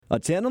A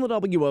 10 on the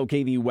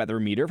WOKV weather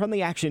meter from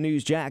the Action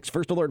News Jax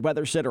First Alert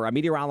Weather Center. I'm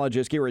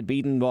meteorologist Garrett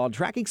Biedenball,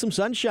 tracking some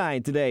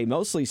sunshine today.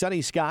 Mostly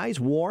sunny skies,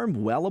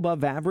 warm, well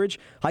above average.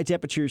 High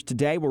temperatures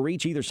today will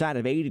reach either side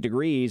of 80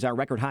 degrees. Our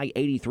record high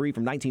 83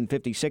 from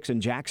 1956 in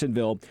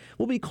Jacksonville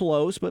will be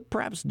close, but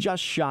perhaps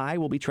just shy.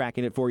 We'll be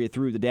tracking it for you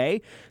through the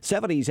day.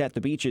 70s at the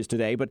beaches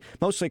today, but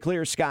mostly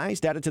clear skies.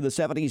 Down to the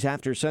 70s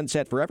after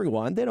sunset for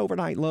everyone. Then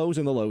overnight lows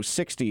in the low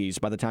 60s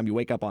by the time you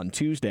wake up on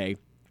Tuesday.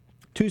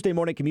 Tuesday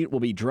morning commute will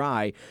be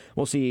dry.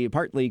 We'll see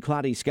partly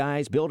cloudy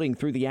skies building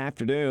through the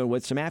afternoon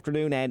with some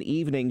afternoon and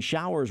evening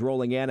showers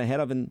rolling in ahead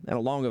of and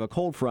along of a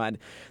cold front.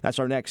 That's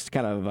our next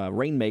kind of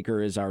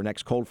rainmaker is our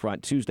next cold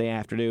front Tuesday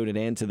afternoon and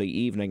into the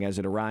evening as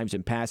it arrives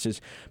and passes.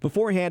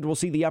 Beforehand, we'll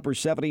see the upper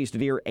 70s to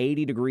near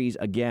 80 degrees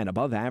again,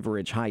 above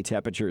average high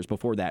temperatures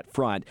before that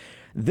front.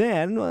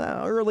 Then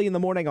early in the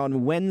morning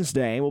on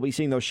Wednesday, we'll be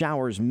seeing those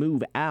showers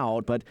move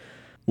out, but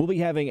we'll be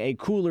having a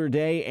cooler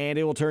day, and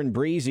it will turn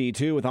breezy,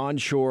 too, with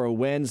onshore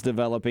winds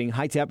developing.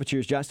 High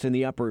temperatures just in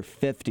the upper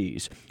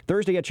 50s.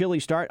 Thursday, a chilly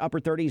start,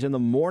 upper 30s in the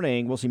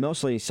morning. We'll see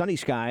mostly sunny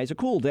skies, a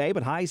cool day,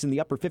 but highs in the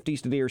upper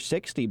 50s to near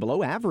 60,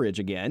 below average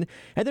again.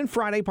 And then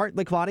Friday,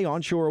 partly cloudy,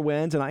 onshore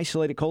winds, an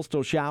isolated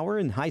coastal shower,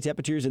 and high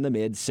temperatures in the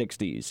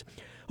mid-60s.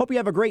 Hope you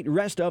have a great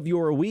rest of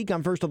your week.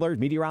 I'm First Alert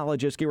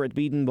meteorologist Garrett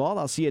Biedenball.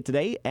 I'll see you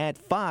today at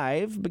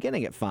 5,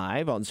 beginning at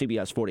 5 on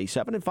CBS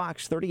 47 and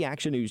Fox 30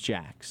 Action News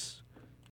Jax.